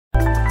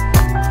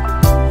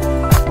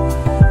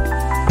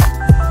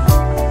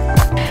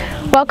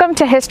Welcome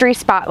to History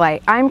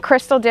Spotlight. I'm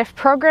Crystal Diff,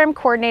 Program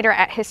Coordinator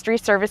at History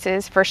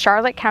Services for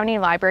Charlotte County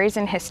Libraries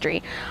and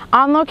History,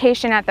 on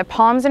location at the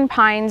Palms and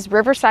Pines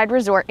Riverside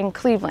Resort in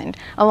Cleveland,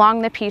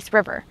 along the Peace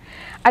River.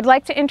 I'd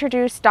like to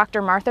introduce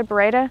Dr. Martha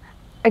Bireda,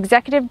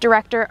 Executive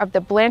Director of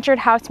the Blanchard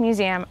House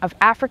Museum of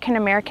African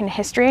American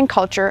History and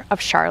Culture of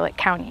Charlotte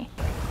County.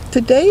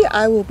 Today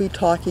I will be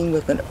talking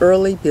with an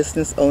early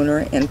business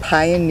owner and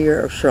pioneer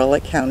of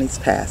Charlotte County's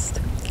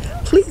past.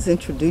 Please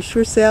introduce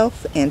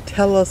yourself and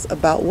tell us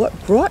about what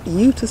brought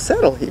you to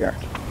settle here.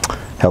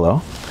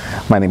 Hello,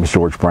 my name is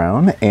George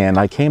Brown, and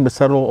I came to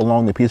settle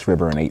along the Peace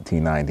River in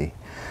 1890.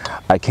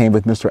 I came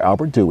with Mr.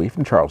 Albert Dewey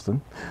from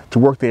Charleston to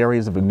work the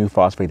areas of the new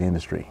phosphate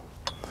industry.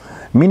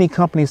 Many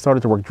companies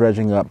started to work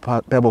dredging up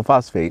pebble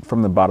phosphate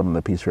from the bottom of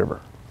the Peace River.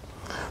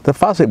 The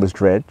phosphate was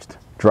dredged,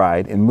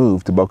 dried, and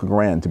moved to Boca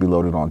Grande to be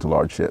loaded onto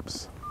large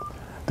ships.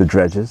 The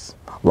dredges,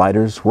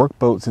 lighters,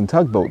 workboats, and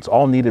tugboats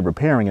all needed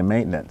repairing and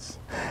maintenance,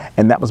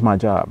 and that was my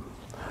job.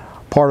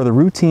 Part of the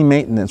routine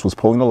maintenance was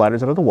pulling the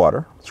lighters out of the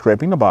water,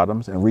 scraping the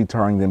bottoms, and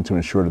retarring them to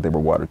ensure that they were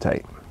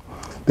watertight.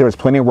 There was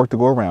plenty of work to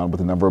go around with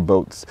a number of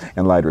boats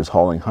and lighters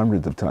hauling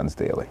hundreds of tons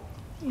daily.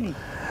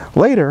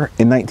 Later,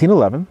 in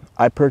 1911,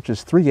 I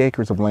purchased 3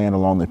 acres of land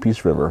along the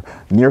Peace River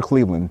near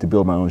Cleveland to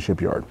build my own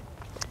shipyard,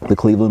 the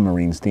Cleveland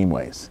Marine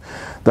Steamways.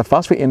 The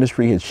phosphate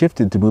industry had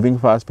shifted to moving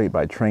phosphate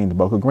by train to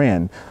Boca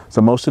Grande,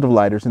 so most of the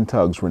lighters and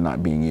tugs were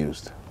not being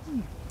used.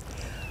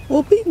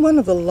 Well, being one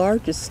of the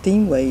largest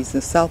steamways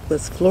in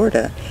Southwest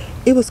Florida,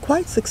 it was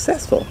quite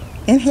successful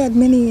and had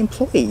many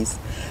employees.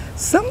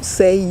 Some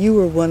say you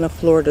were one of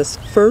Florida's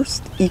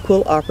first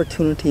equal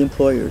opportunity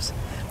employers,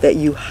 that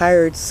you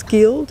hired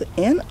skilled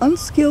and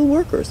unskilled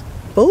workers,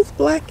 both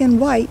black and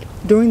white,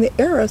 during the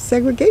era of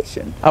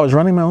segregation. I was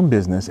running my own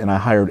business, and I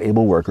hired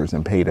able workers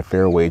and paid a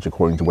fair wage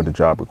according to what the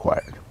job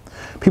required.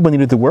 People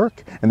needed to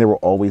work, and there were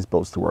always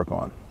boats to work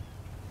on,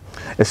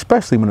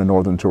 especially when the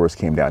northern tourists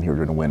came down here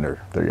during the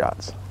winter, their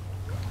yachts.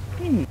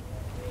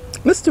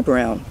 Mr.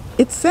 Brown,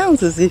 it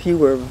sounds as if you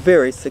were a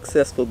very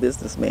successful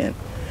businessman.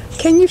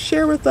 Can you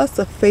share with us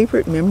a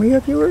favorite memory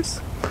of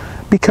yours?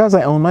 Because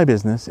I owned my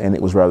business and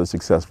it was rather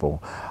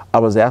successful, I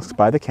was asked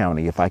by the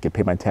county if I could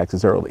pay my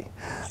taxes early.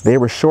 They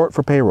were short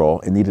for payroll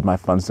and needed my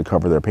funds to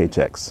cover their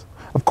paychecks.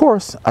 Of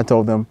course, I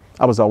told them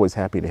I was always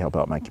happy to help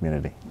out my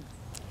community.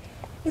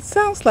 It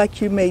sounds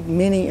like you made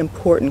many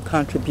important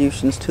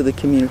contributions to the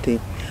community.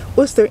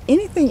 Was there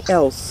anything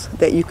else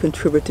that you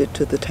contributed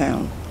to the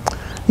town?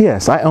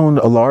 Yes, I owned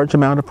a large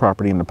amount of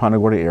property in the Punta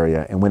Gorda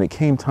area, and when it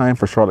came time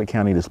for Charlotte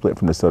County to split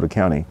from DeSoto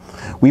County,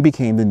 we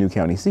became the new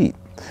county seat.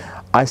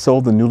 I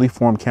sold the newly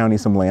formed county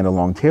some land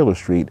along Taylor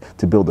Street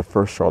to build the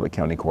first Charlotte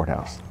County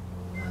courthouse.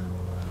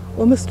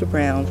 Well, Mr.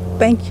 Brown,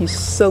 thank you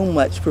so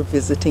much for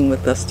visiting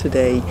with us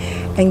today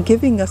and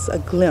giving us a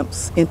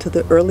glimpse into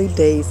the early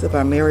days of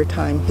our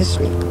maritime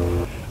history.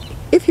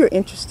 If you're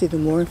interested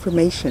in more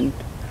information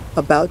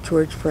about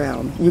George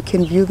Brown, you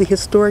can view the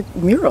historic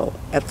mural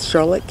at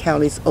Charlotte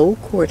County's old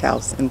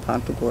courthouse in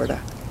Punta Gorda.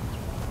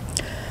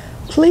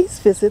 Please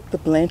visit the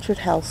Blanchard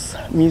House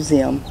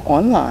Museum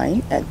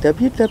online at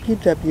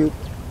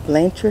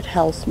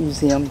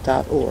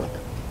www.blanchardhousemuseum.org.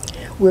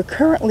 We're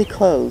currently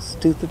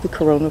closed due to the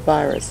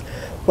coronavirus,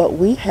 but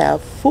we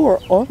have 4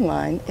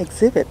 online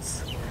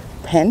exhibits.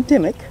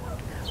 Pandemic,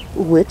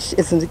 which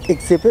is an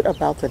exhibit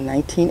about the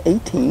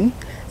 1918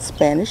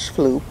 Spanish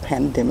flu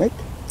pandemic.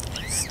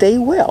 Stay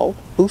Well,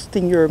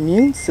 boosting your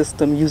immune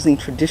system using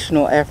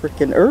traditional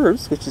African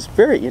herbs, which is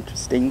very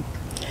interesting.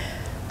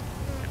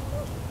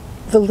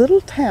 The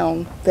Little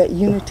Town That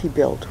Unity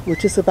Built,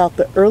 which is about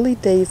the early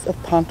days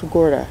of Punta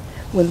Gorda,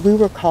 when we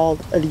were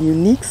called a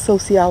unique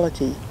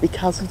sociology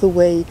because of the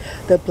way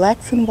that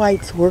blacks and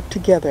whites worked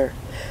together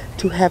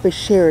to have a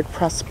shared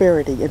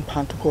prosperity in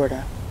Punta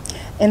Gorda.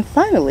 And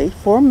finally,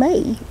 for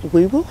May,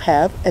 we will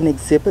have an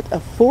exhibit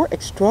of 4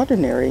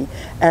 extraordinary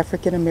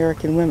African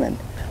American women.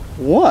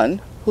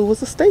 One who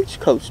was a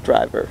stagecoach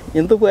driver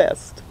in the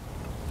West.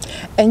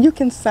 And you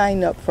can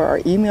sign up for our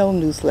email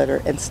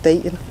newsletter and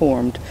stay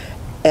informed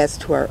as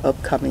to our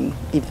upcoming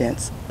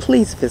events.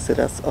 Please visit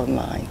us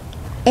online.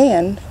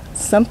 And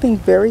something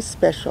very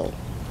special,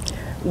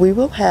 we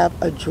will have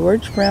a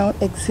George Brown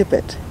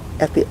exhibit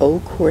at the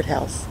old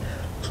courthouse.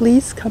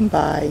 Please come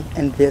by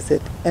and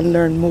visit and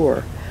learn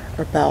more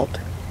about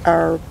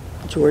our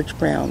George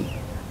Brown,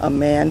 a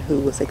man who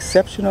was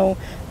exceptional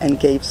and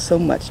gave so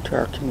much to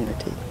our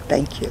community.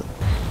 Thank you.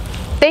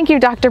 Thank you,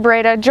 Dr.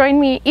 Bireda.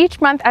 Join me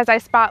each month as I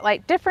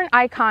spotlight different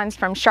icons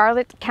from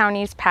Charlotte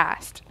County's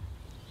past.